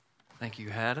Thank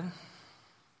you, Haddon.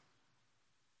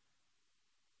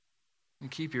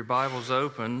 And keep your Bibles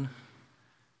open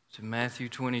to Matthew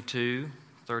 22,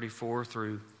 34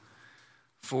 through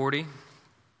 40.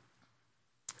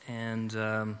 And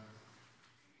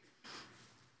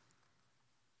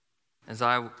as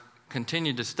I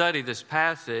continue to study this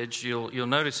passage, you'll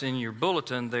notice in your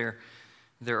bulletin there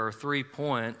are 3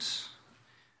 points.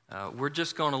 We're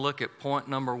just going to look at point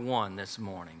number 1 this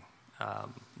morning.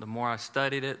 The more I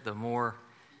studied it, the more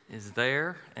is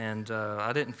there. And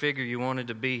I didn't figure you wanted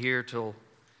to be here till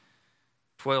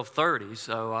 12:30,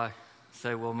 so I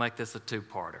say we'll make this a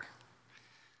 2-parter.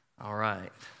 All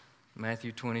right.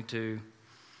 Matthew 22,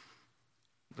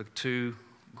 the 2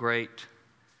 great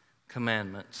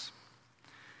commandments.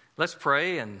 Let's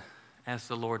pray and ask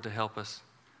the Lord to help us.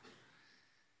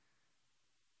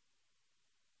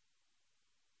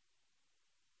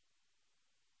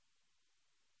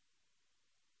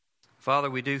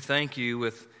 Father, we do thank you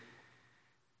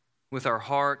with our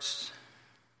hearts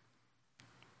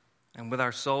and with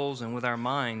our souls and with our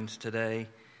minds today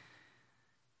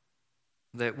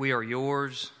that we are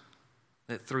yours,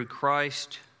 that through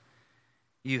Christ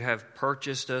you have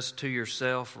purchased us to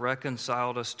yourself,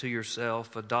 reconciled us to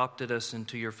yourself, adopted us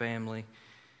into your family.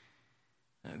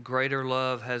 Greater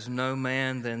love has no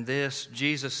man than this,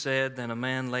 Jesus said, than a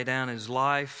man lay down his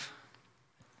life.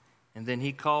 And then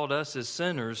he called us as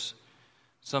sinners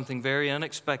something very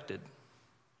unexpected.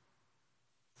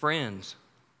 Friends.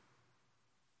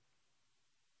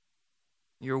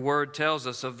 Your word tells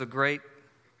us of the great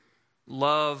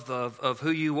love of who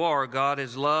you are. God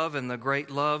is love, and the great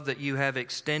love that you have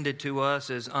extended to us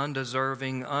as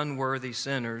undeserving, unworthy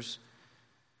sinners.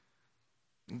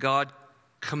 God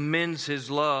commends His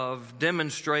love,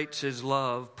 demonstrates His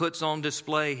love, puts on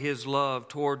display His love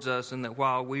towards us, and that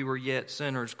while we were yet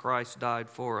sinners, Christ died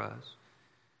for us.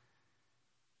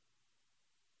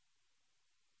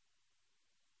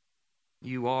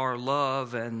 You are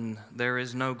love, and there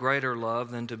is no greater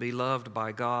love than to be loved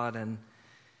by God. And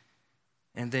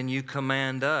then you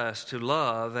command us to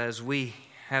love as we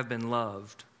have been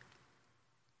loved.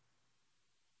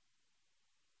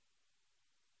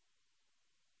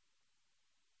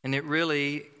 And it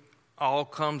really all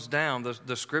comes down,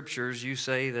 the scriptures, you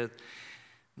say that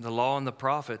the law and the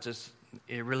prophets,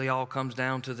 it really all comes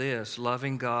down to this,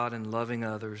 loving God and loving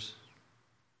others.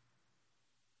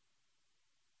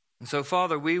 And so,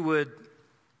 Father, we would,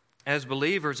 as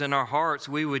believers in our hearts,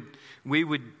 we would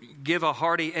give a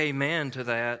hearty amen to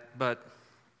that. But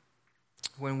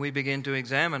when we begin to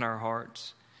examine our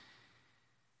hearts,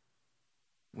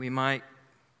 we might,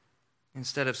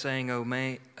 instead of saying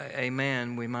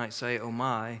amen, we might say, oh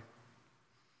my.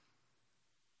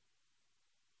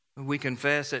 We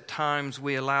confess at times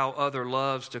we allow other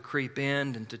loves to creep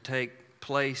in and to take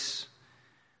place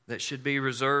that should be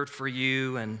reserved for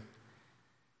you, and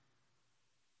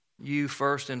you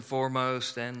first and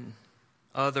foremost, and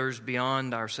others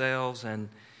beyond ourselves. And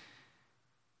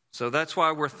so that's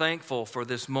why we're thankful for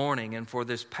this morning and for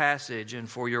this passage and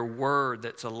for your word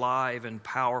that's alive and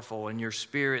powerful and your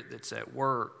spirit that's at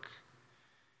work.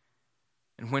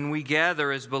 And when we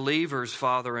gather as believers,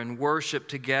 Father, and worship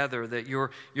together, that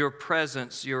your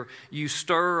presence, you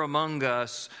stir among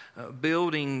us,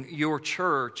 building your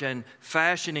church and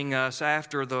fashioning us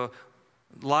after the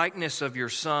likeness of your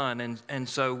Son. And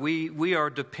so we are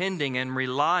depending and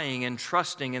relying and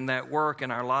trusting in that work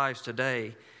in our lives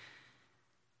today.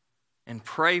 And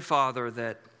pray, Father,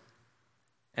 that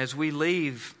as we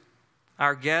leave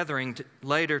our gathering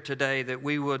later today, that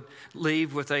we would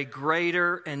leave with a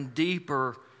greater and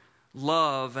deeper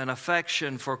love and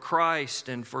affection for Christ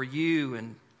and for you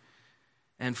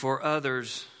and for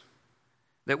others,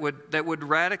 that would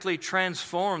radically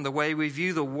transform the way we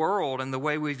view the world and the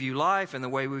way we view life and the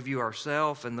way we view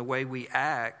ourselves and the way we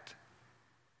act.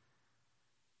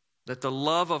 That the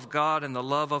love of God and the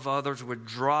love of others would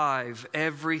drive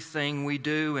everything we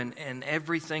do and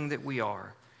everything that we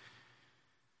are.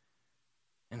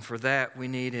 And for that we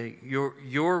need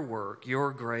your work,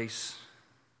 your grace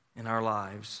in our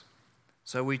lives.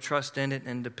 So we trust in it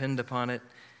and depend upon it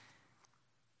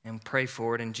and pray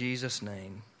for it in Jesus'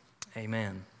 name.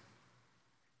 Amen.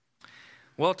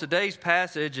 Well, today's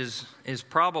passage is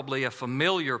probably a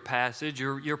familiar passage.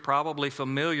 You're probably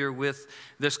familiar with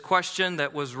this question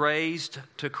that was raised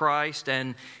to Christ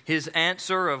and his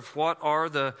answer of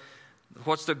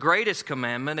what's the greatest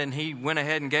commandment, and he went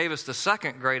ahead and gave us the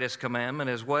second greatest commandment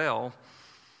as well.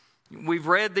 We've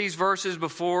read these verses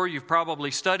before. You've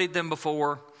probably studied them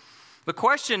before. The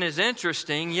question is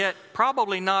interesting, yet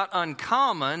probably not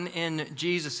uncommon in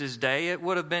Jesus' day. It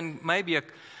would have been maybe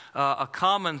a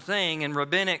common thing in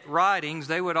rabbinic writings.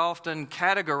 They would often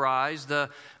categorize the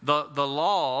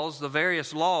laws, the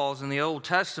various laws in the Old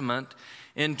Testament,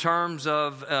 in terms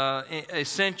of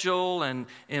essential and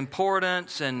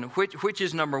importance and which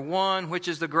is number one, which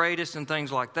is the greatest, and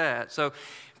things like that. So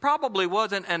probably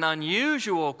wasn't an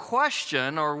unusual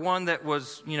question or one that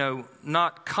was,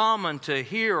 not common to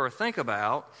hear or think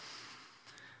about.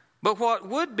 But what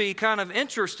would be kind of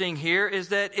interesting here is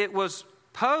that it was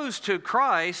posed to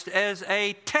Christ as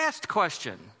a test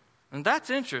question. And that's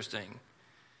interesting.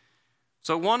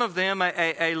 So one of them,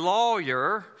 a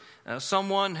lawyer,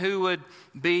 someone who would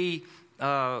be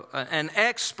an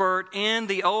expert in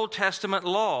the Old Testament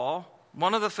law,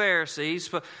 one of the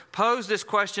Pharisees, posed this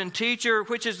question, "Teacher,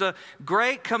 which is the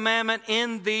great commandment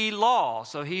in the law?"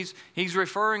 So he's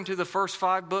referring to the first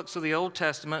 5 books of the Old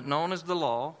Testament, known as the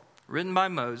law, written by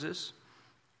Moses.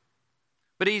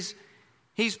 But he's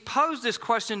posed this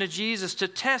question to Jesus to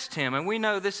test him. And we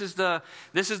know this is the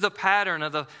pattern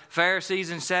of the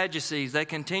Pharisees and Sadducees. They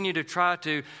continue to try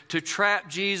to trap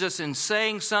Jesus in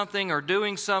saying something or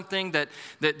doing something that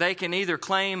they can either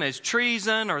claim as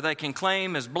treason, or they can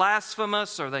claim as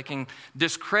blasphemous, or they can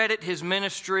discredit his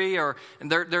ministry, or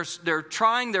they're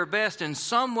trying their best in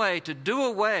some way to do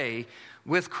away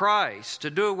with Christ,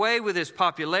 to do away with his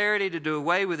popularity, to do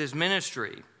away with his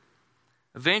ministry.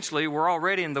 Eventually, we're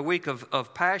already in the week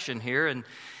of Passion here, and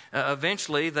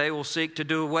eventually they will seek to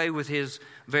do away with his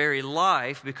very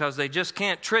life, because they just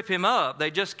can't trip him up. They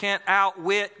just can't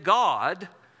outwit God.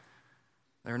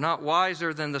 They're not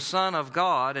wiser than the Son of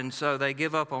God, and so they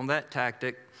give up on that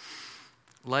tactic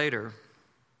later.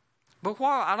 But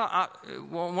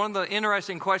one of the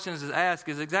interesting questions to ask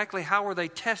is exactly how are they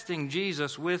testing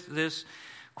Jesus with this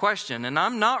question? And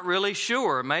I'm not really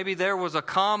sure. Maybe there was a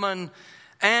common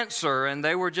answer, and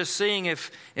they were just seeing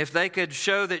if they could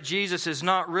show that Jesus is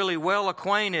not really well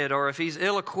acquainted, or if he's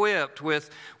ill-equipped with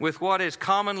what is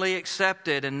commonly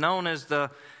accepted and known as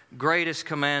the greatest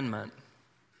commandment.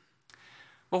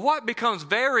 But what becomes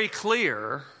very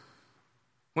clear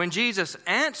when Jesus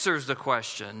answers the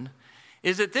question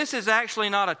is that this is actually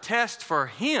not a test for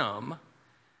him.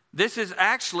 This is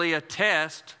actually a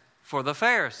test for the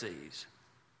Pharisees.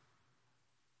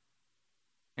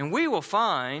 And we will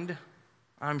find,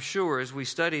 I'm sure, as we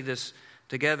study this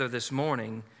together this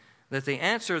morning, that the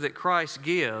answer that Christ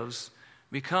gives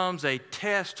becomes a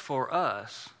test for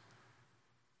us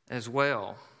as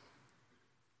well.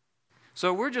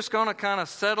 So we're just going to kind of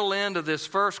settle into this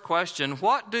first question.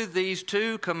 What do these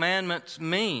 2 commandments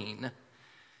mean?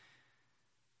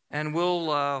 And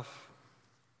we'll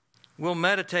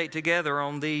meditate together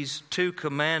on these 2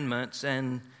 commandments,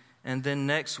 and then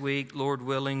next week, Lord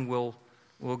willing, we'll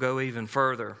go even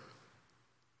further.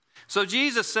 So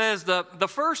Jesus says the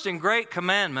first and great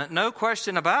commandment, no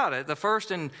question about it, the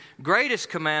first and greatest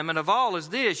commandment of all is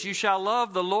this: you shall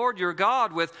love the Lord your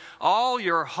God with all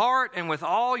your heart and with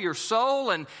all your soul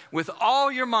and with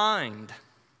all your mind.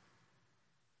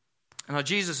 Now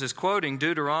Jesus is quoting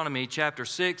Deuteronomy chapter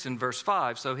 6 and verse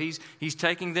 5. So he's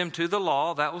taking them to the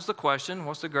law. That was the question.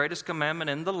 What's the greatest commandment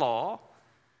in the law?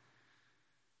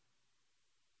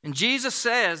 And Jesus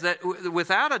says that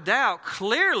without a doubt,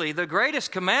 clearly the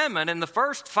greatest commandment in the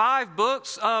first 5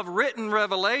 books of written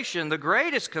revelation, the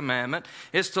greatest commandment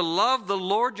is to love the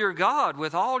Lord your God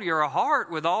with all your heart,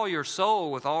 with all your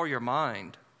soul, with all your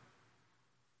mind.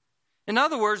 In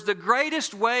other words, the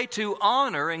greatest way to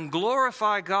honor and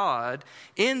glorify God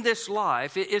in this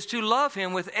life is to love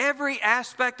him with every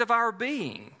aspect of our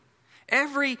being,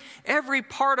 every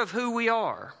part of who we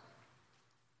are.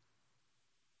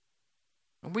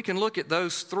 We can look at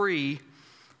those 3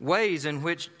 ways in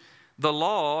which the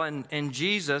law and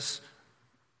Jesus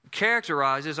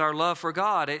characterizes our love for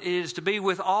God. It is to be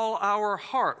with all our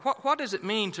heart. What does it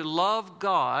mean to love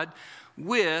God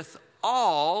with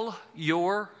all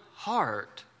your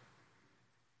heart?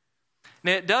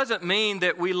 Now, it doesn't mean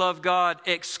that we love God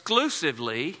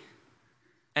exclusively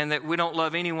and that we don't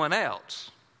love anyone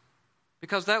else,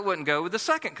 because that wouldn't go with the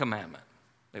second commandment,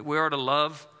 that we are to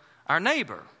love our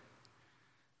neighbor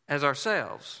as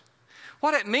ourselves.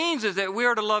 What it means is that we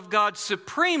are to love God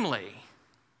supremely,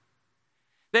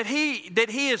 that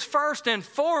He is first and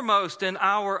foremost in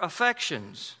our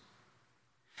affections.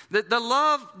 That the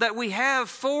love that we have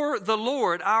for the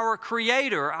Lord, our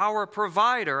Creator, our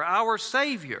Provider, our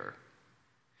Savior,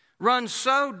 runs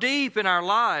so deep in our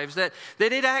lives that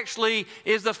it actually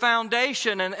is the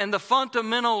foundation and the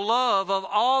fundamental love of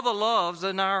all the loves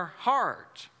in our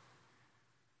heart.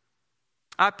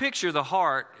 I picture the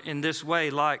heart in this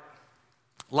way, like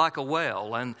like a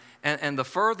well, and the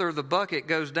further the bucket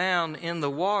goes down in the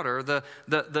water, the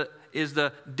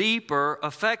deeper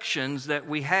affections that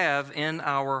we have in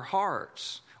our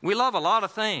hearts. We love a lot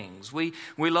of things. We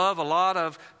love a lot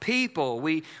of people.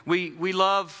 We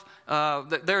love.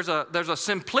 There's a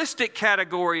simplistic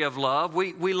category of love.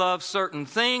 We love certain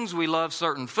things. We love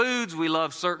certain foods. We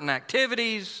love certain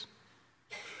activities.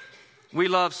 We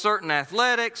love certain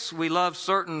athletics. We love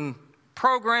certain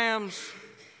programs.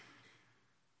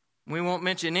 We won't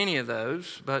mention any of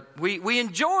those, but we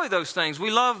enjoy those things. We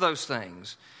love those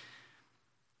things.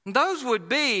 Those would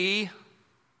be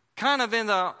kind of in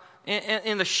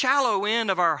the shallow end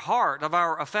of our heart, of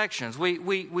our affections.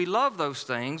 We love those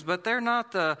things, but they're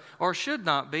not or should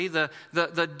not be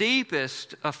the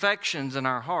deepest affections in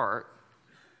our heart.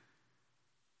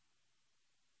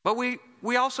 But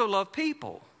we also love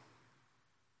people.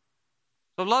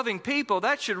 So loving people,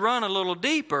 that should run a little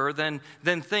deeper than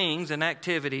things and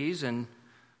activities and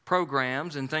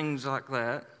programs and things like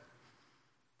that.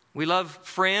 We love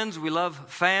friends, we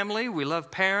love family, we love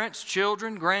parents,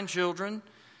 children, grandchildren.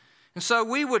 And so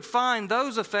we would find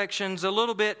those affections a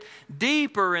little bit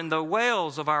deeper in the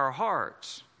wells of our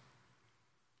hearts.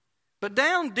 But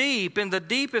down deep in the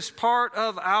deepest part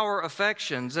of our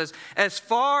affections, as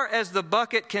far as the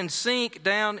bucket can sink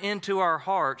down into our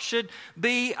heart, should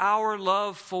be our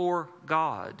love for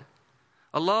God.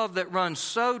 A love that runs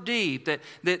so deep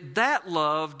that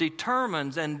love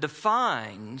determines and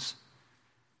defines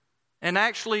and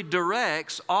actually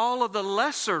directs all of the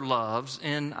lesser loves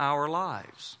in our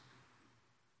lives.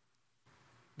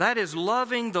 That is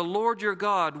loving the Lord your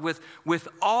God with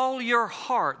all your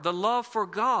heart. The love for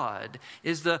God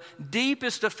is the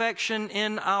deepest affection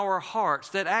in our hearts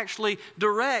that actually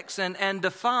directs and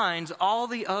defines all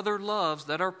the other loves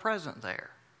that are present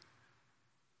there.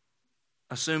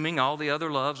 Assuming all the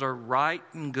other loves are right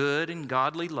and good and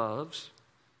godly loves.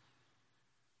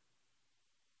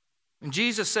 And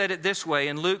Jesus said it this way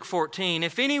in Luke 14,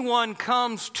 "If anyone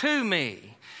comes to me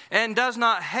and does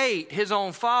not hate his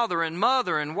own father and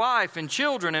mother and wife and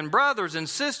children and brothers and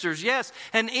sisters, yes,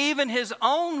 and even his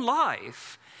own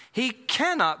life, he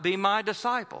cannot be my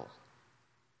disciple."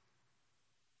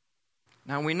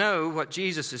 Now we know what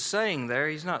Jesus is saying there.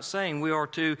 He's not saying we are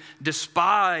to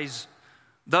despise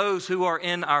those who are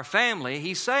in our family.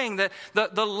 He's saying that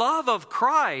the love of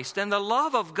Christ and the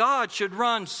love of God should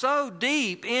run so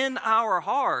deep in our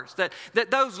hearts that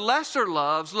those lesser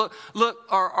loves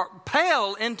are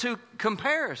pale into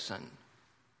comparison.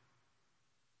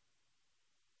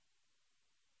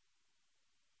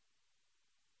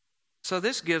 So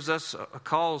this gives us a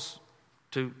cause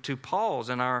to pause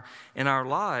in our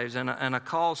lives and a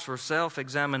cause for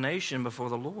self-examination before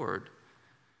the Lord.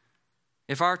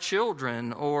 If our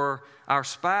children or our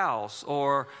spouse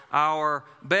or our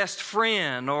best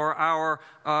friend or our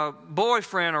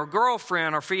boyfriend or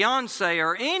girlfriend or fiance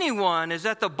or anyone is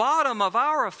at the bottom of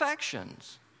our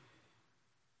affections,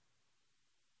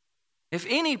 if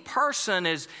any person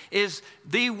is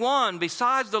the one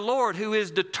besides the Lord who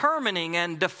is determining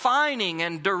and defining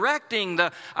and directing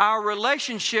our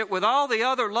relationship with all the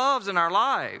other loves in our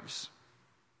lives,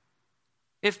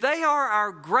 if they are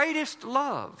our greatest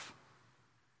love,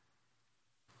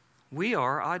 we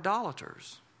are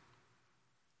idolaters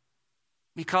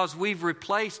because we've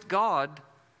replaced God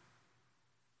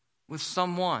with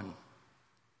someone.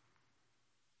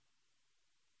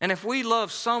 And if we love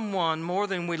someone more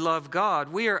than we love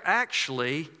God, we are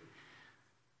actually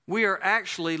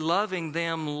loving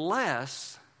them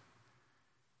less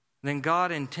than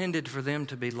God intended for them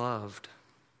to be loved.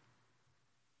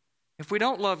 If we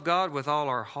don't love God with all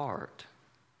our heart,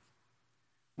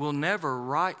 we'll never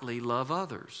rightly love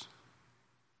others,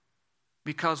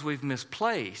 because we've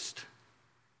misplaced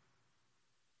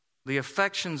the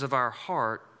affections of our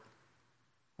heart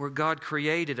where God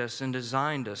created us and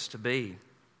designed us to be.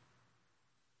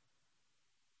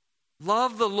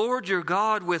 Love the Lord your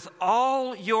God with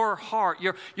all your heart,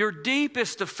 your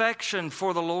deepest affection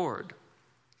for the Lord.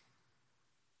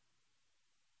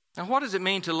 Now, what does it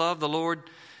mean to love the Lord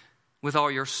with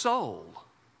all your soul?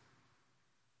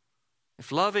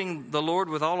 If loving the Lord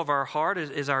with all of our heart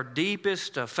is our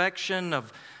deepest affection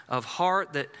of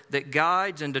heart that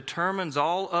guides and determines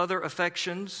all other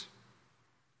affections,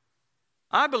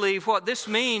 I believe what this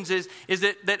means is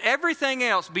that everything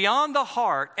else beyond the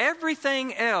heart,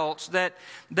 everything else that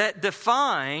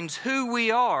defines who we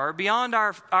are beyond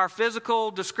our physical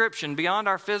description, beyond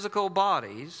our physical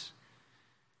bodies.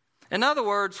 In other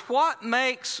words, what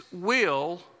makes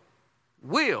Will,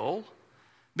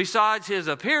 besides his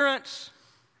appearance,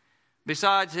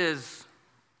 besides his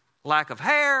lack of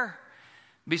hair,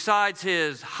 besides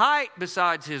his height,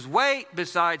 besides his weight,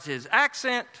 besides his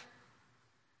accent?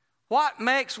 What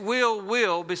makes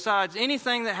Will besides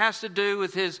anything that has to do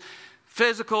with his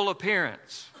physical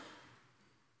appearance,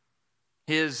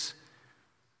 his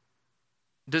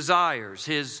desires,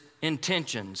 his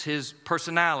intentions, his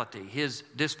personality, his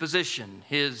disposition,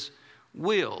 his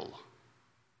will,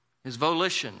 his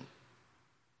volition?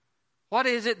 What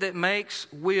is it that makes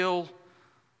Will?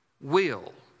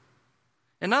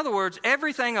 In other words,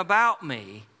 everything about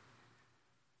me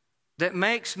that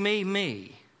makes me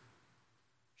me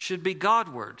should be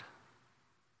Godward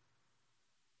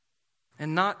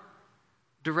and not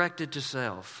directed to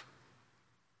self.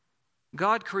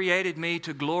 God created me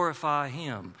to glorify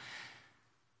Him,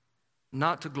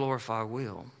 not to glorify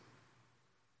Will.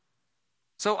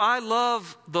 So I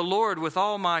love the Lord with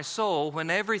all my soul when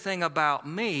everything about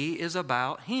me is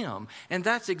about Him. And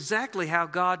that's exactly how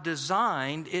God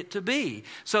designed it to be,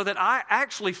 so that I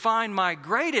actually find my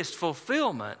greatest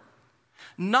fulfillment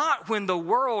not when the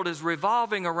world is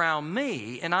revolving around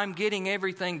me and I'm getting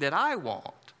everything that I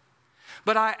want,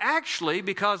 but I actually,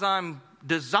 because I'm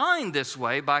designed this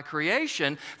way by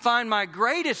creation, find my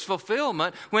greatest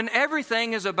fulfillment when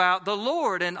everything is about the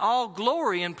Lord and all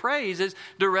glory and praise is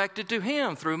directed to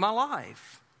Him through my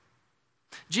life.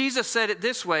 Jesus said it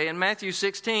this way in Matthew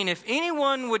 16, "If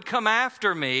anyone would come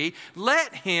after me,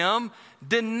 let him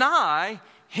deny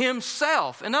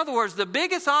himself." In other words, the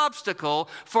biggest obstacle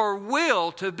for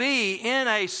Will to be in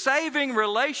a saving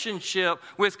relationship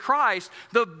with Christ,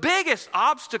 the biggest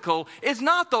obstacle is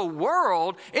not the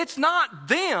world, it's not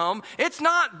them, it's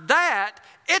not that,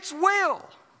 it's Will.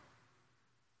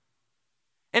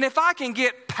 And if I can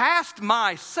get past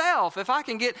myself, if I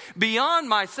can get beyond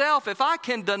myself, if I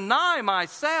can deny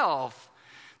myself,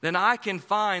 then I can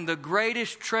find the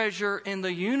greatest treasure in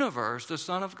the universe, the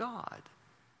Son of God,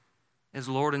 as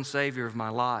Lord and Savior of my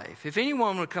life. If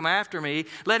anyone would come after me,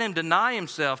 let him deny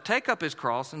himself, take up his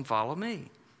cross, and follow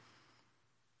me.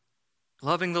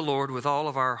 Loving the Lord with all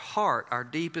of our heart, our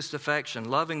deepest affection,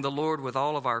 loving the Lord with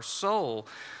all of our soul,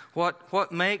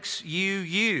 what makes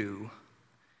you,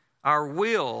 our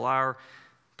will, our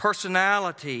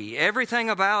personality,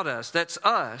 everything about us, that's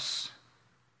us,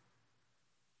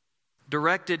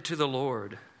 directed to the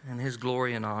Lord and His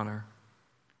glory and honor.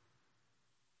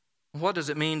 What does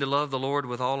it mean to love the Lord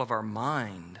with all of our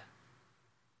mind?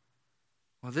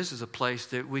 Well, this is a place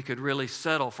that we could really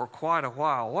settle for quite a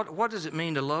while. What does it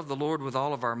mean to love the Lord with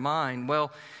all of our mind?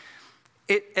 Well,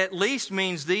 it at least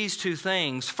means these two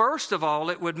things. First of all,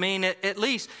 it would mean at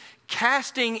least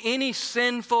casting any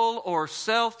sinful or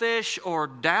selfish or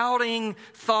doubting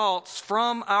thoughts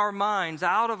from our minds,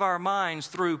 out of our minds,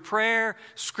 through prayer,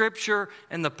 Scripture,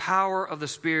 and the power of the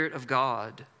Spirit of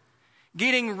God.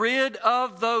 Getting rid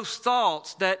of those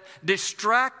thoughts that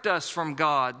distract us from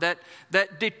God, that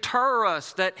deter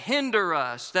us, that hinder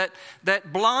us,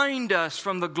 that blind us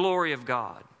from the glory of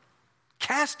God.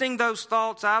 Casting those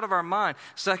thoughts out of our mind.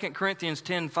 2 Corinthians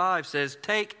 10:5 says,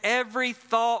 "Take every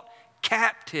thought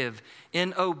captive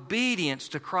in obedience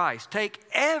to Christ." Take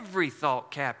every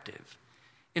thought captive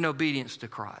in obedience to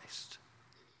Christ.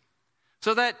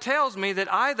 So that tells me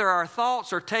that either our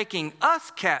thoughts are taking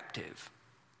us captive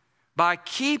by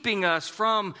keeping us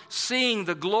from seeing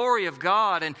the glory of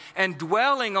God and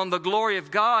dwelling on the glory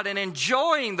of God and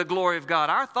enjoying the glory of God.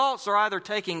 Our thoughts are either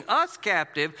taking us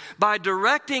captive by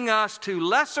directing us to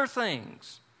lesser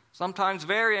things, sometimes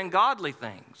very ungodly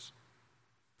things,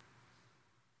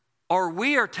 or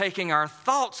we are taking our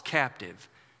thoughts captive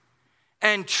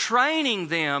and training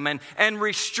them and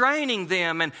restraining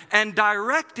them and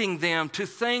directing them to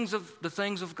the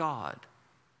things of God.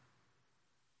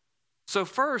 So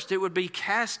first, it would be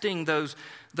casting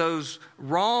those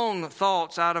wrong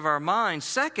thoughts out of our minds.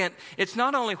 Second, it's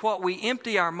not only what we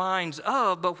empty our minds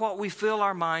of, but what we fill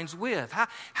our minds with.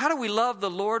 How do we love the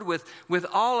Lord with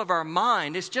all of our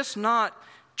mind? It's just not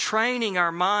training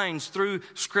our minds through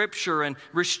Scripture and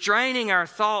restraining our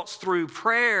thoughts through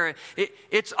prayer.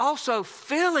 It's also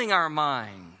filling our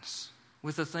minds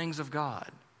with the things of God.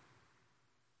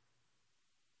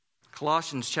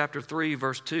 Colossians chapter 3,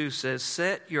 verse 2 says,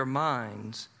 "Set your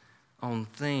minds on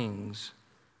things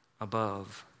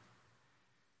above."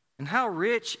 And how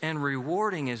rich and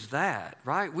rewarding is that,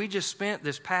 right? We just spent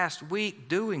this past week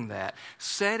doing that,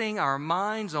 setting our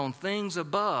minds on things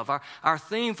above. Our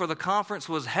theme for the conference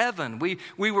was heaven.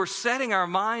 We were setting our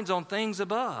minds on things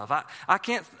above.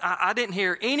 I didn't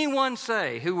hear anyone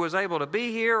say, who was able to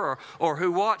be here or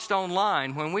who watched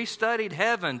online, when we studied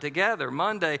heaven together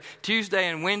Monday, Tuesday,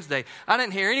 and Wednesday, I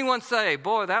didn't hear anyone say,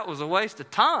 "Boy, that was a waste of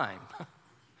time."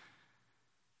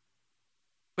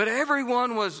 But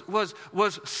everyone was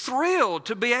thrilled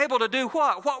to be able to do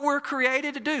what? What we're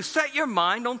created to do. Set your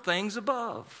mind on things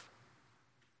above.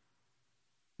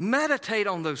 Meditate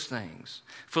on those things.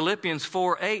 Philippians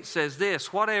 4:8 says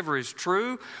this, whatever is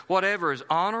true, whatever is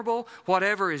honorable,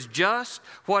 whatever is just,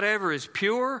 whatever is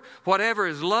pure, whatever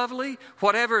is lovely,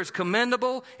 whatever is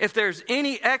commendable, if there's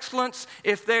any excellence,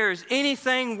 if there is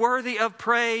anything worthy of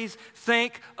praise,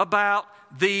 think about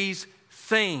these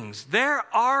things. There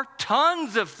are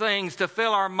tons of things to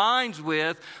fill our minds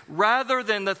with rather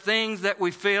than the things that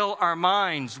we fill our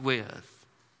minds with.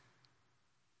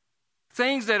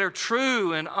 Things that are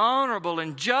true and honorable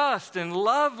and just and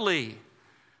lovely.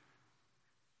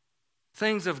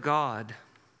 Things of God.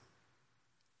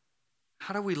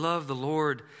 How do we love the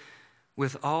Lord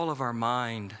with all of our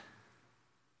mind?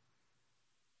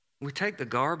 We take the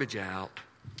garbage out.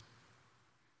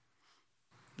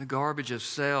 The garbage of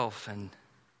self and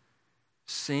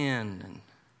sin and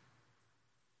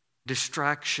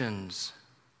distractions.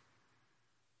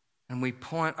 And we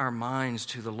point our minds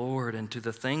to the Lord and to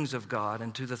the things of God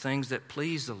and to the things that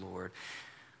please the Lord.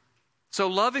 So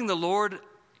loving the Lord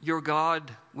your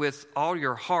God with all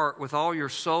your heart, with all your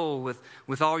soul,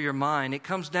 with all your mind, it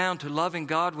comes down to loving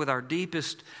God with our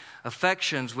deepest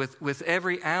affections, with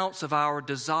every ounce of our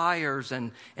desires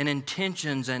and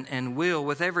intentions and will,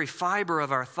 with every fiber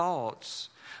of our thoughts.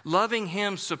 Loving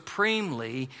Him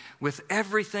supremely with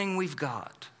everything we've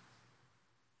got.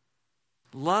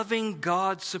 Loving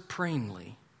God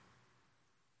supremely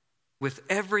with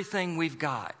everything we've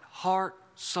got. Heart,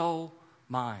 soul,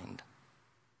 mind.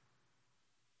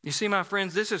 You see, my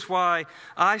friends, this is why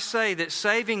I say that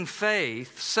saving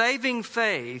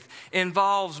faith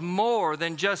involves more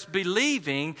than just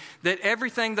believing that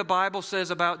everything the Bible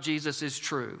says about Jesus is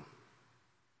true.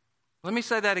 Let me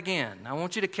say that again. I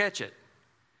want you to catch it.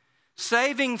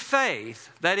 Saving faith,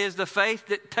 that is the faith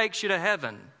that takes you to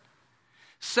heaven.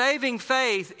 Saving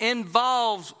faith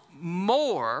involves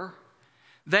more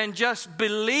than just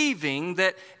believing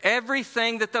that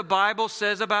everything that the Bible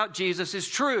says about Jesus is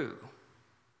true.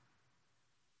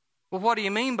 Well, what do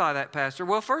you mean by that, Pastor?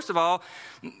 Well, first of all,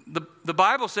 the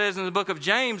Bible says in the book of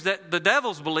James that the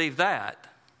devils believe that.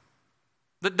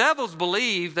 The devils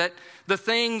believe that the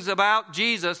things about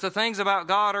Jesus, the things about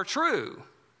God are true.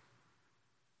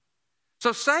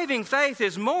 So saving faith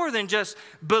is more than just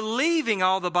believing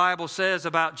all the Bible says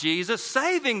about Jesus.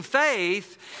 Saving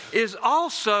faith is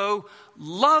also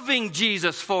loving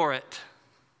Jesus for it.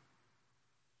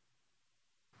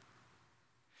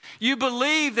 You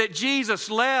believe that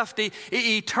Jesus left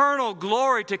eternal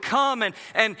glory to come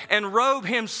and robe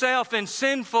Himself in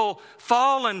sinful,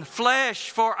 fallen flesh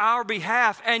for our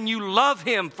behalf, and you love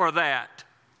Him for that.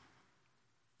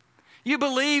 You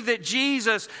believe that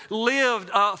Jesus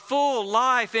lived a full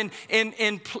life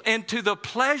into the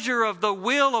pleasure of the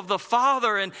will of the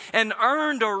Father and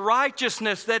earned a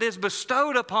righteousness that is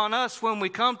bestowed upon us when we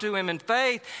come to Him in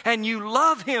faith, and you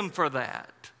love Him for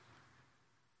that.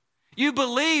 You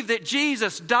believe that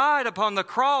Jesus died upon the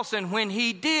cross, and when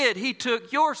He did, He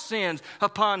took your sins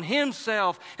upon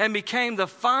Himself and became the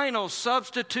final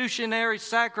substitutionary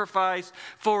sacrifice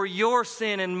for your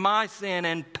sin and my sin,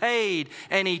 and paid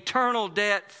an eternal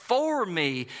debt for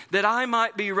me that I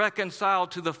might be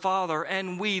reconciled to the Father,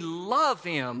 and we love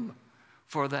Him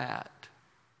for that.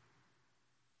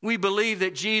 We believe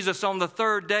that Jesus on the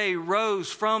third day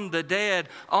rose from the dead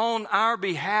on our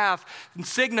behalf,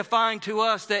 signifying to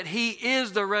us that He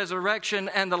is the resurrection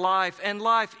and the life, and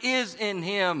life is in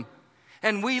Him.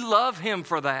 And we love Him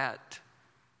for that.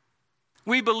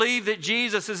 We believe that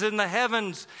Jesus is in the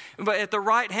heavens at the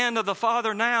right hand of the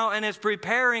Father now and is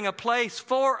preparing a place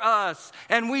for us.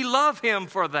 And we love Him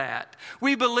for that.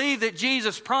 We believe that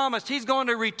Jesus promised He's going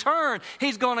to return.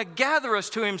 He's going to gather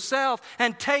us to Himself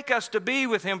and take us to be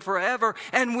with Him forever.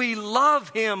 And we love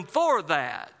Him for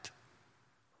that.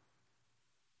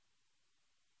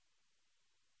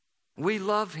 We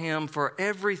love Him for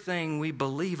everything we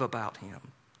believe about Him.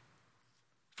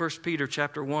 1 Peter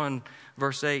chapter 1,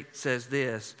 verse 8 says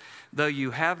this, though you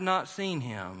have not seen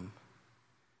Him,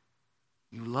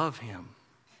 you love Him.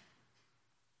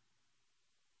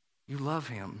 You love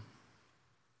Him.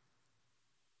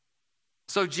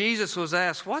 So Jesus was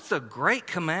asked, what's the great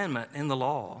commandment in the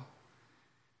law?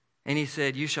 And He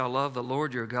said, you shall love the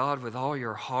Lord your God with all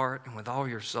your heart and with all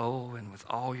your soul and with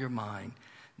all your mind.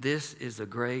 This is the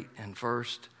great and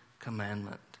first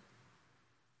commandment.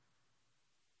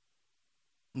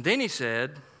 Then He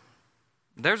said,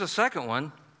 there's a second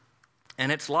one,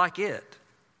 and it's like it.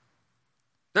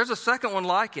 There's a second one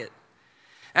like it.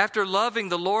 After loving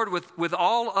the Lord with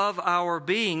all of our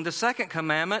being, the second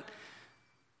commandment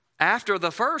after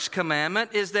the first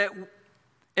commandment is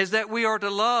that we are to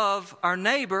love our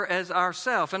neighbor as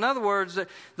ourselves. In other words,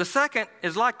 the second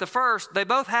is like the first. They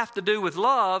both have to do with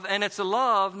love, and it's a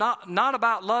love not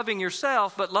about loving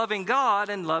yourself, but loving God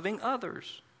and loving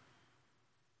others.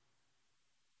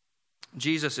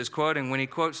 Jesus is quoting, when he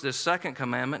quotes this second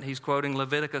commandment, he's quoting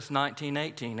Leviticus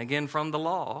 19:18, again from the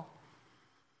law,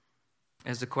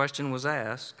 as the question was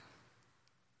asked.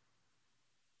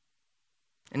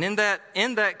 And in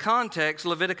that context,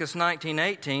 Leviticus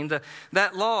 19:18,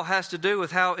 that law has to do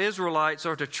with how Israelites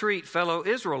are to treat fellow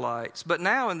Israelites. But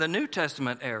now in the New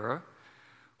Testament era,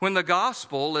 when the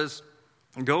gospel is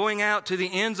going out to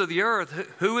the ends of the earth,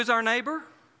 who is our neighbor?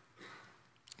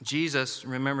 Jesus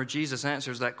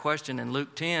answers that question in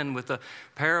Luke 10 with a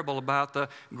parable about the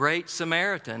Great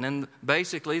Samaritan. And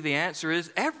basically the answer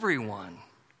is everyone.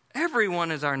 Everyone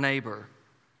is our neighbor.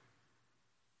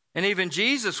 And even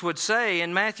Jesus would say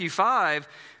in Matthew 5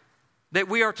 that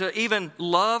we are to even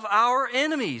love our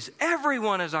enemies.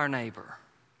 Everyone is our neighbor.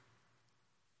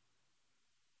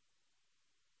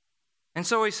 And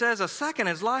so he says, a second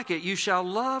is like it. You shall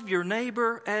love your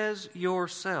neighbor as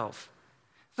yourself.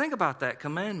 Think about that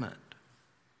commandment.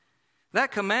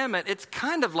 That commandment, it's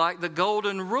kind of like the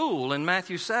golden rule in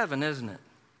Matthew 7, isn't it?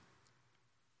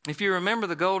 If you remember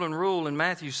the golden rule in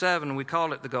Matthew 7, we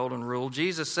call it the golden rule.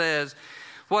 Jesus says,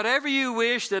 whatever you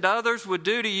wish that others would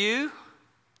do to you,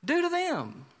 do to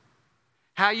them.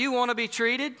 How you want to be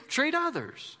treated, treat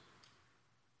others.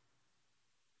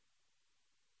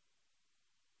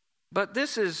 But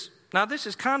this is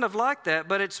kind of like that,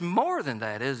 but it's more than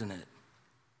that, isn't it?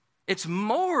 It's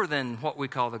more than what we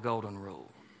call the golden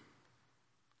rule.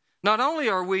 Not only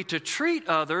are we to treat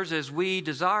others as we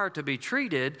desire to be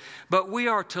treated, but we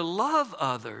are to love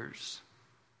others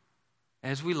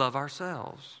as we love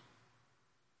ourselves.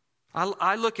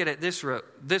 I look at it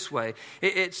this way.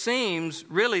 It seems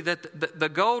really that the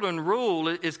golden rule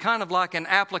is kind of like an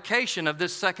application of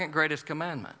this second greatest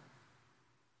commandment.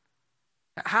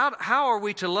 How are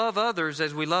we to love others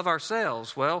as we love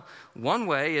ourselves? Well, one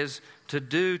way is to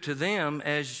do to them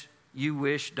as you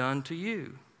wish done to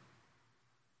you.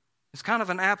 It's kind of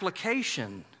an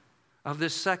application of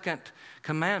this second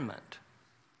commandment.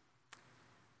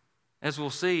 As we'll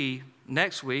see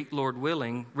next week, Lord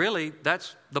willing, really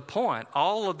that's the point.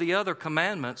 All of the other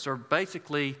commandments are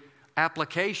basically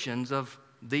applications of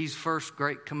these first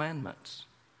great commandments.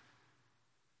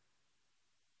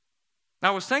 I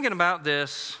was thinking about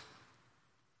this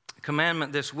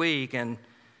commandment this week, and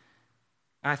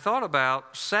I thought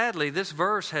about, sadly, this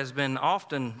verse has been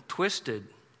often twisted,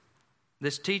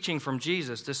 this teaching from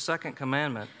Jesus, this second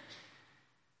commandment.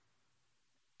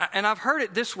 And I've heard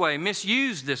it this way,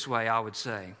 misused this way, I would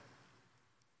say.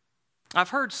 I've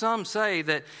heard some say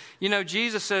that,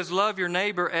 Jesus says, love your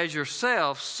neighbor as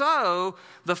yourself. So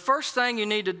the first thing you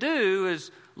need to do is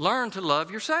learn to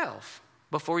love yourself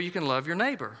before you can love your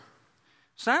neighbor.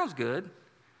 Sounds good.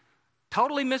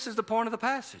 Totally misses the point of the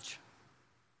passage.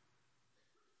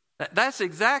 That's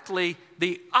exactly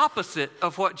the opposite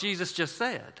of what Jesus just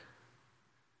said.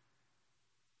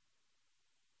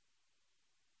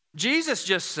 Jesus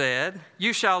just said,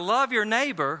 you shall love your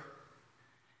neighbor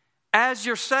as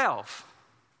yourself.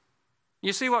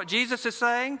 You see what Jesus is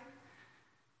saying?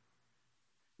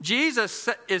 Jesus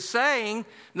is saying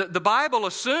that the Bible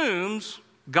assumes,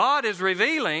 God is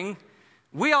revealing,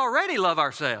 we already love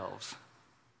ourselves.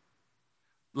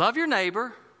 Love your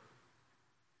neighbor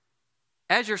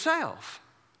as yourself.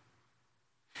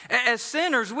 As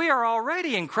sinners, we are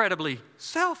already incredibly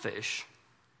selfish.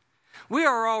 We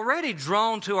are already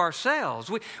drawn to ourselves.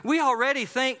 We already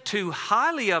think too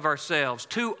highly of ourselves,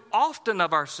 too often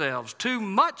of ourselves, too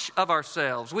much of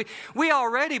ourselves. We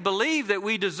already believe that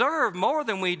we deserve more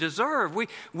than we deserve.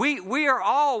 We are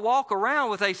all walk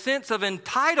around with a sense of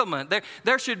entitlement.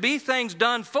 There should be things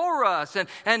done for us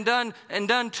and done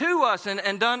to us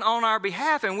and done on our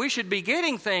behalf, and we should be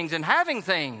getting things and having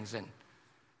things. And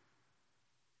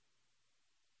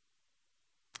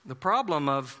the problem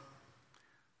of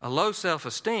a low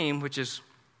self-esteem, which is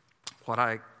what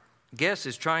I guess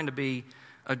is trying to be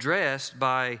addressed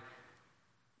by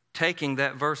taking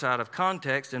that verse out of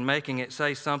context and making it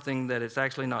say something that it's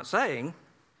actually not saying.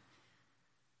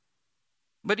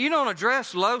 But you don't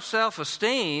address low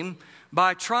self-esteem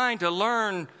by trying to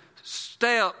learn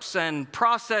steps and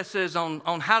processes on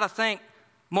how to think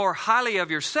more highly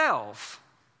of yourself.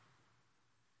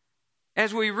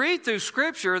 As we read through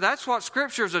Scripture, that's what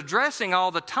Scripture is addressing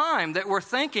all the time, that we're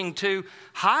thinking too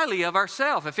highly of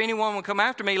ourselves. If anyone will come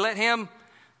after me, let him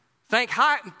think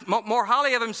more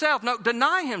highly of himself. No,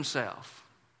 deny himself.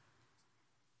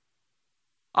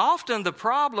 Often the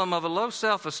problem of a low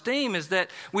self-esteem is that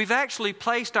we've actually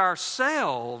placed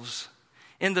ourselves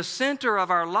in the center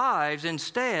of our lives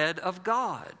instead of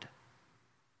God.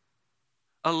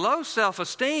 A low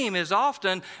self-esteem is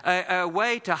often a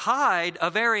way to hide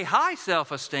a very high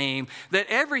self-esteem, that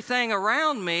everything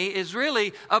around me is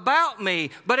really about me,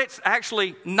 but it's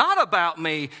actually not about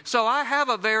me, so I have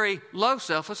a very low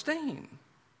self-esteem.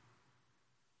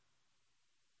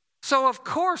 So of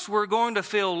course we're going to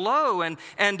feel low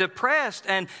and depressed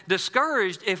and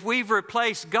discouraged if we've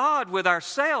replaced God with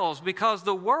ourselves, because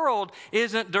the world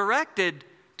isn't directed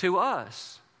to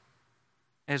us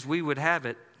as we would have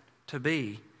it to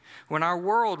be. When our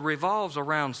world revolves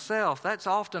around self, that's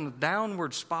often a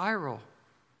downward spiral.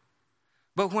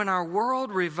 But when our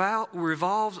world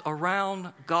revolves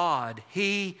around God,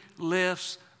 He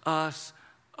lifts us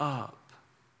up.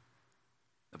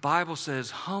 The Bible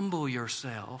says, humble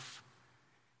yourself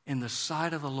in the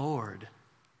sight of the Lord,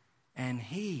 and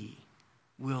He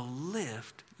will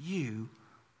lift you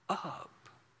up.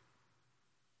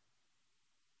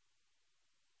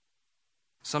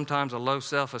 Sometimes a low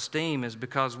self-esteem is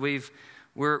because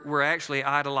we're actually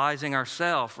idolizing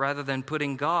ourselves rather than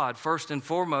putting God first and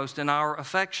foremost in our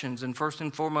affections and first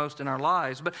and foremost in our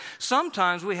lives. But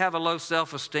sometimes we have a low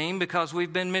self-esteem because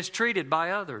we've been mistreated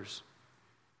by others.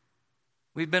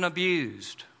 We've been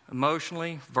abused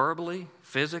emotionally, verbally,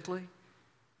 physically,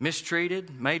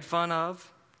 mistreated, made fun of,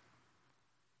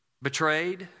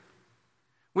 betrayed.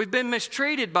 We've been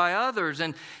mistreated by others,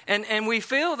 and we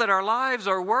feel that our lives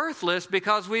are worthless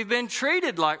because we've been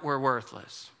treated like we're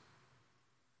worthless.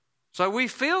 So we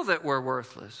feel that we're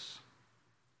worthless.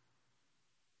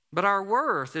 But our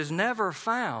worth is never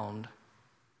found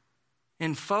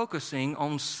in focusing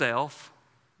on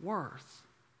self-worth.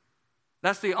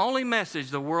 That's the only message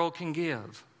the world can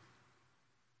give.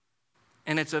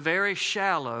 And it's a very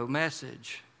shallow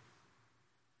message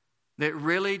that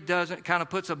really kind of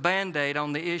puts a Band-Aid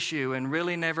on the issue and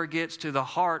really never gets to the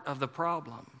heart of the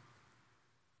problem.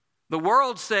 The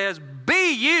world says,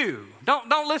 be you.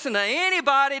 Don't listen to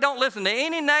anybody. Don't listen to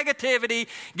any negativity.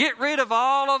 Get rid of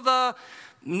all of the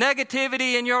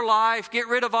negativity in your life. Get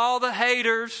rid of all the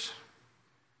haters.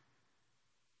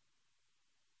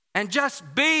 And just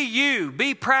be you.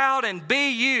 Be proud and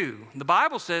be you. The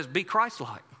Bible says, be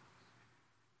Christ-like.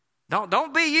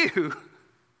 Don't be you.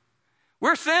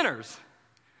 We're sinners.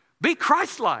 Be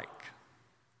Christ-like.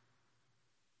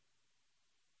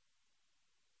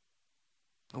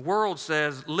 The world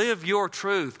says, live your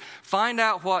truth. Find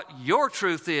out what your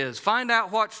truth is. Find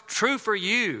out what's true for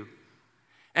you.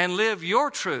 And live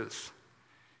your truth.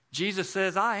 Jesus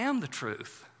says, I am the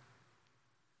truth.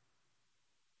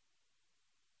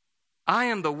 I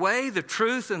am the way, the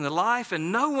truth, and the life,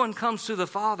 and no one comes to the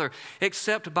Father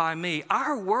except by me.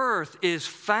 Our worth is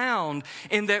found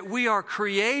in that we are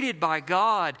created by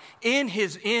God in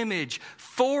His image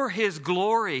for His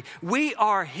glory. We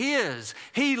are His.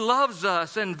 He loves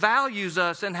us and values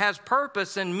us and has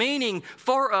purpose and meaning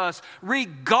for us,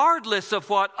 regardless of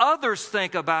what others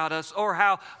think about us or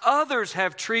how others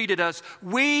have treated us.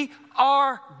 We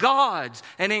are God's,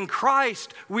 and in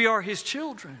Christ we are His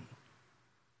children.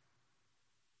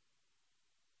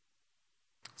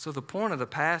 So the point of the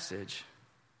passage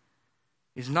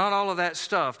is not all of that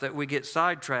stuff that we get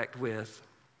sidetracked with.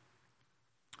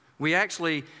 We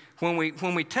actually, when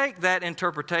we take that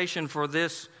interpretation for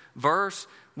this verse,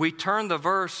 we turn the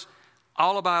verse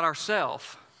all about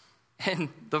ourselves. And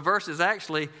the verse is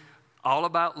actually all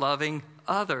about loving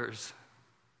others.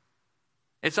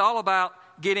 It's all about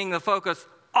getting the focus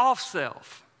off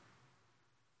self.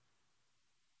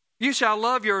 You shall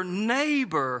love your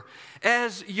neighbor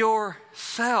as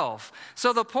yourself.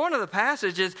 So the point of the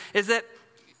passage is that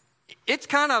it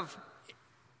kind of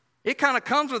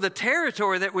comes with the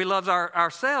territory that we love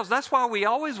ourselves. That's why we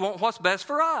always want what's best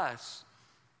for us.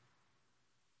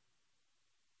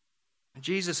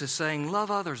 Jesus is saying, love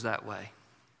others that way.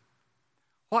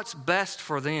 What's best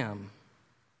for them?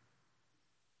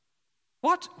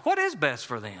 What is best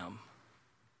for them?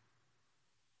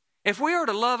 If we are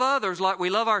to love others like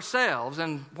we love ourselves,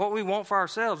 and what we want for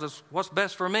ourselves is what's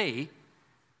best for me,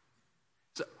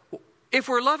 so if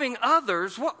we're loving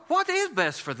others, what is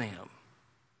best for them?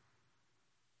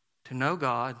 To know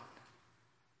God,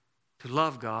 to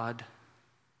love God,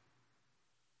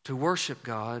 to worship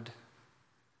God,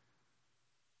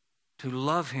 to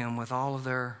love Him with all of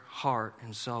their heart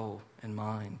and soul and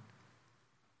mind.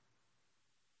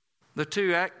 The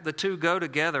two go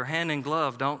together hand in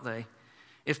glove, don't they?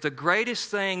 If the greatest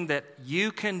thing that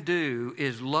you can do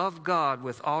is love God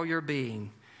with all your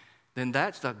being, then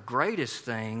that's the greatest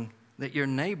thing that your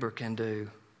neighbor can do.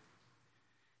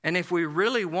 And if we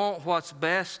really want what's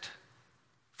best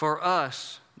for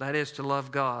us, that is to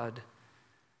love God,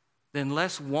 then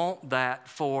let's want that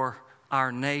for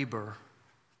our neighbor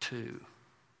too.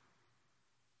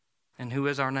 And who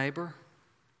is our neighbor?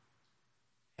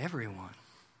 Everyone.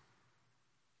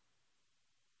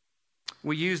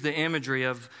 We use the imagery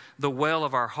of the well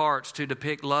of our hearts to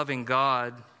depict loving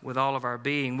God with all of our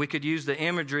being. We could use the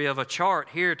imagery of a chart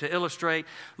here to illustrate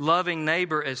loving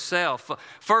neighbor as self.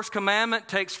 First commandment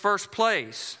takes first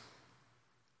place.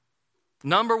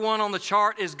 Number one on the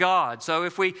chart is God. So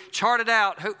if we chart it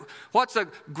out, what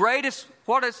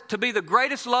is to be the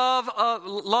greatest loves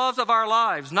of our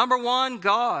lives? Number one,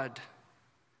 God.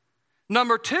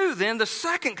 Number two, then, the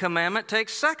second commandment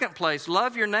takes second place.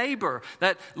 Love your neighbor.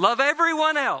 That love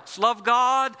everyone else. Love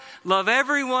God, love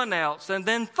everyone else. And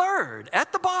then third,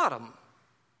 at the bottom,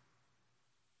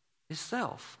 is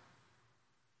self.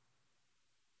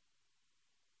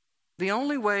 The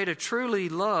only way to truly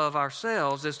love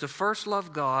ourselves is to first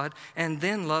love God and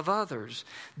then love others.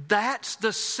 That's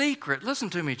the secret. Listen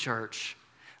to me, church.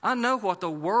 I know what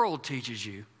the world teaches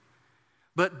you.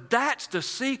 But that's the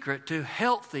secret to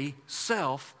healthy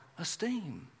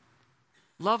self-esteem.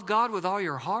 Love God with all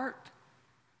your heart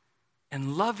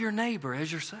and love your neighbor as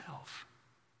yourself.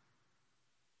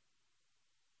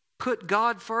 Put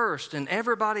God first and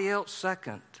everybody else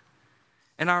second,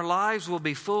 and our lives will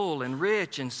be full and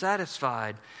rich and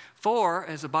satisfied. For,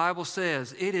 as the Bible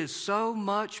says, it is so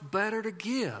much better to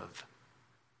give.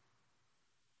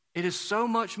 It is so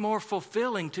much more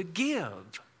fulfilling to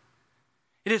give.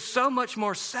 It is so much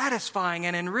more satisfying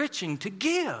and enriching to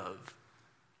give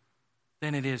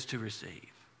than it is to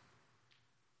receive.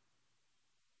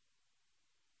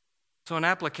 So an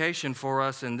application for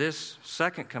us in this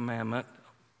second commandment,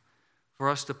 for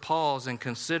us to pause and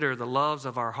consider the loves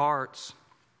of our hearts.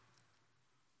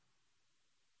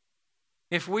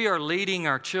 If we are leading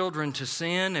our children to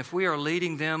sin, if we are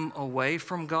leading them away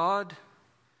from God,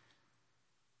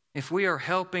 if we are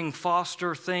helping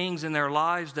foster things in their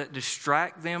lives that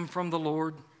distract them from the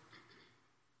Lord,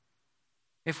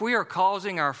 if we are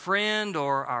causing our friend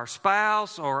or our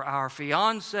spouse or our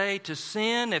fiance to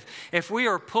sin, if we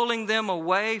are pulling them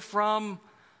away from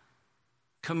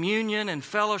communion and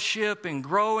fellowship and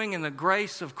growing in the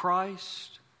grace of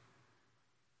Christ,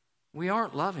 we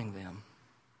aren't loving them.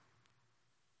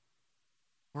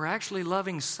 We're actually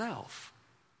loving self.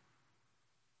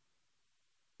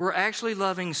 We're actually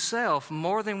loving self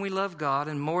more than we love God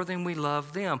and more than we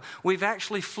love them. We've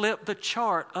actually flipped the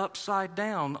chart upside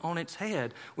down on its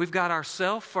head. We've got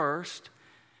ourself first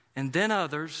and then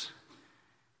others,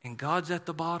 and God's at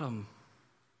the bottom.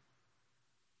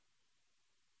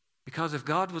 Because if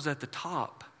God was at the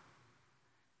top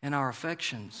in our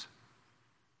affections,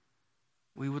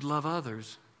 we would love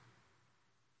others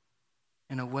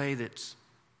in a way that's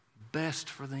best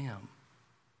for them.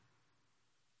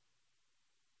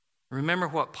 Remember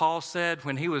what Paul said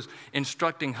when he was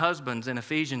instructing husbands in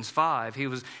Ephesians 5. He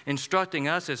was instructing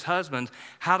us as husbands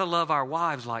how to love our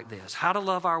wives like this. How to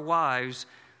love our wives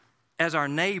as our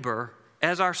neighbor,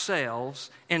 as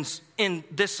ourselves, in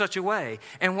this such a way.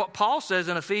 And what Paul says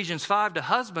in Ephesians 5 to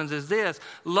husbands is this: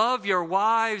 love your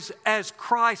wives as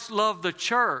Christ loved the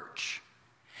church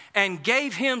and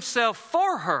gave himself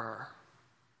for her,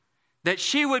 that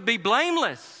she would be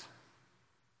blameless.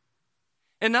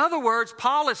 In other words,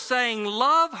 Paul is saying,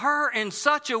 love her in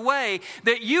such a way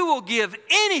that you will give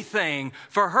anything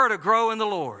for her to grow in the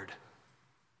Lord.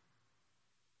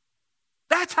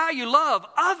 That's how you love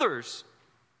others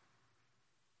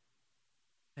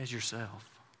as yourself.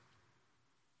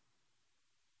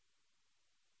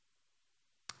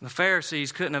 The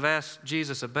Pharisees couldn't have asked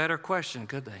Jesus a better question,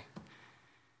 could they?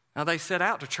 Now, they set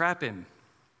out to trap him,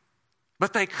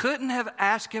 but they couldn't have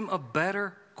asked him a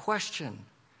better question.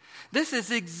 This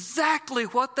is exactly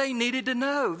what they needed to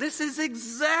know. This is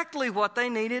exactly what they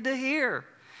needed to hear.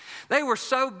 They were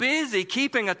so busy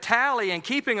keeping a tally and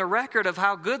keeping a record of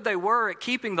how good they were at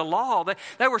keeping the law.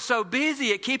 They were so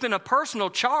busy at keeping a personal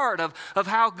chart of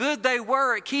how good they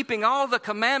were at keeping all the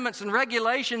commandments and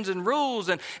regulations and rules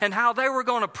and how they were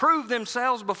going to prove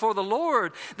themselves before the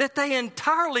Lord, that they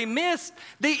entirely missed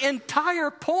the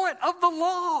entire point of the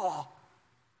law.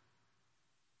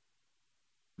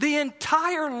 The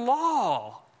entire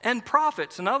law and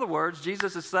prophets. In other words,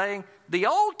 Jesus is saying, the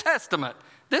Old Testament,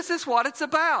 this is what it's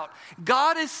about.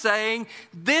 God is saying,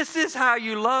 this is how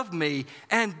you love me,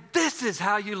 and this is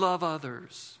how you love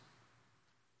others.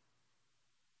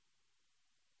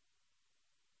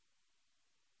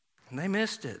 And they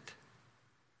missed it.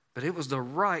 But it was the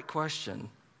right question.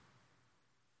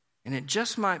 And it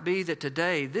just might be that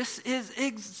today, this is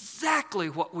exactly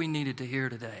what we needed to hear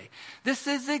today. This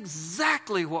is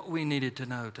exactly what we needed to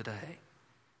know today.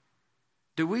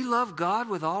 Do we love God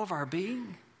with all of our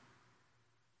being?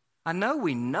 I know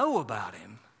we know about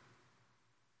Him.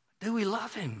 Do we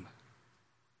love Him?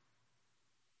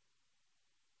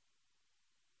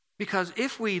 Because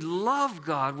if we love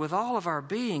God with all of our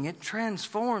being, it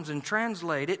transforms and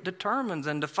translates, it determines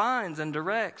and defines and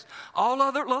directs all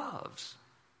other loves.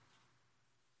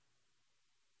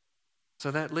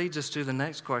 So that leads us to the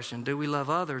next question. Do we love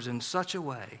others in such a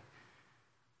way?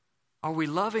 Are we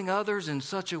loving others in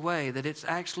such a way that it's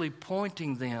actually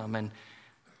pointing them and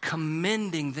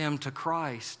commending them to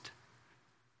Christ,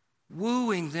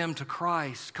 wooing them to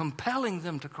Christ, compelling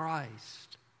them to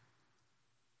Christ?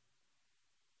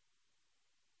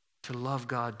 To love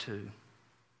God too.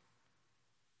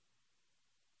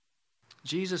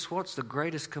 Jesus, what's the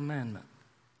greatest commandment?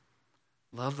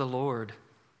 Love the Lord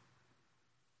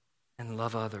and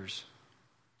love others.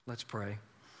 Let's pray.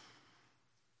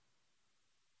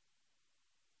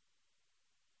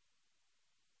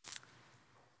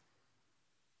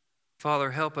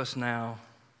 Father, help us now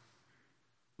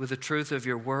with the truth of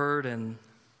your word and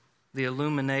the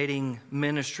illuminating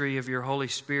ministry of your Holy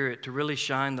Spirit to really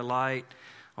shine the light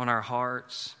on our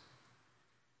hearts.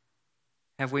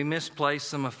 Have we misplaced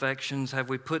some affections? Have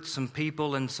we put some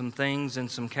people and some things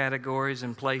and some categories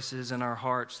and places in our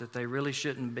hearts that they really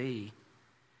shouldn't be?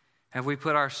 Have we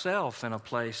put ourselves in a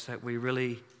place that we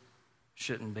really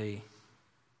shouldn't be?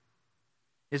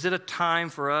 Is it a time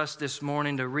for us this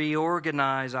morning to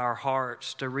reorganize our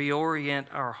hearts, to reorient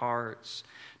our hearts,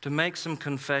 to make some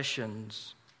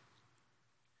confessions,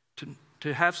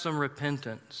 to have some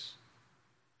repentance,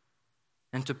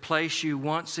 and to place you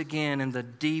once again in the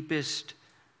deepest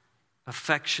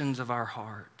affections of our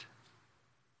heart,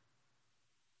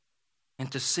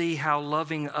 and to see how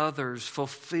loving others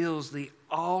fulfills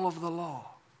all of the law?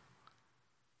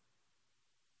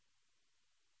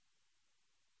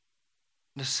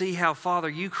 To see how, Father,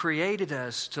 you created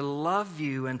us to love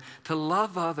you and to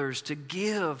love others, to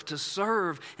give, to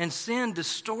serve, and sin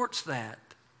distorts that.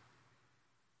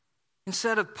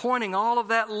 Instead of pointing all of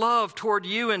that love toward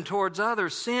you and towards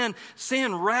others,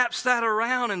 sin wraps that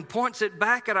around and points it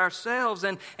back at ourselves,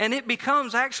 and it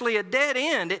becomes actually a dead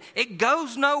end. It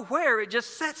goes nowhere. It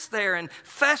just sits there and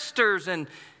festers and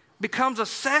becomes a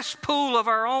cesspool of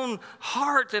our own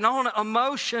heart and own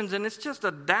emotions, and it's just a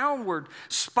downward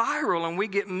spiral, and we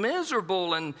get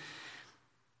miserable. And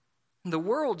the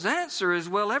world's answer is,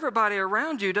 well, everybody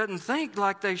around you doesn't think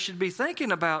like they should be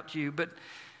thinking about you, but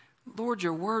Lord,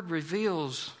 your word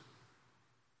reveals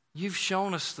you've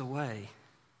shown us the way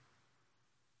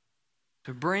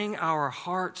to bring our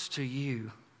hearts to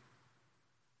you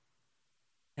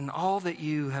and all that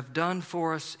you have done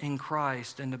for us in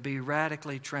Christ, and to be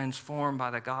radically transformed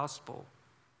by the gospel,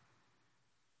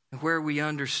 where we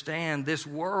understand this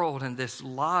world and this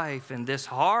life and this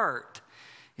heart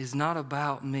is not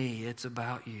about me, it's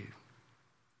about you.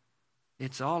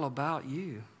 It's all about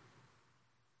you.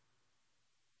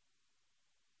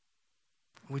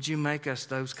 Would you make us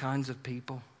those kinds of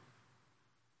people?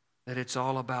 That it's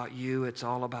all about you, it's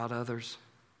all about others.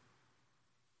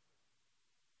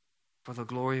 For the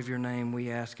glory of your name, we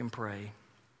ask and pray.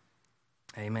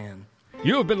 Amen.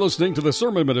 You have been listening to the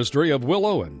sermon ministry of Will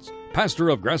Owens, pastor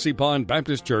of Grassy Pond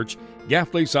Baptist Church,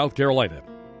 Gaffney, South Carolina.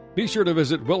 Be sure to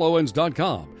visit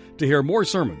willowens.com to hear more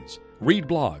sermons, read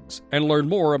blogs, and learn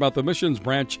more about the missions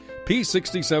branch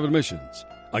P67 Missions.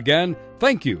 Again,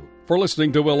 thank you for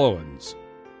listening to Will Owens.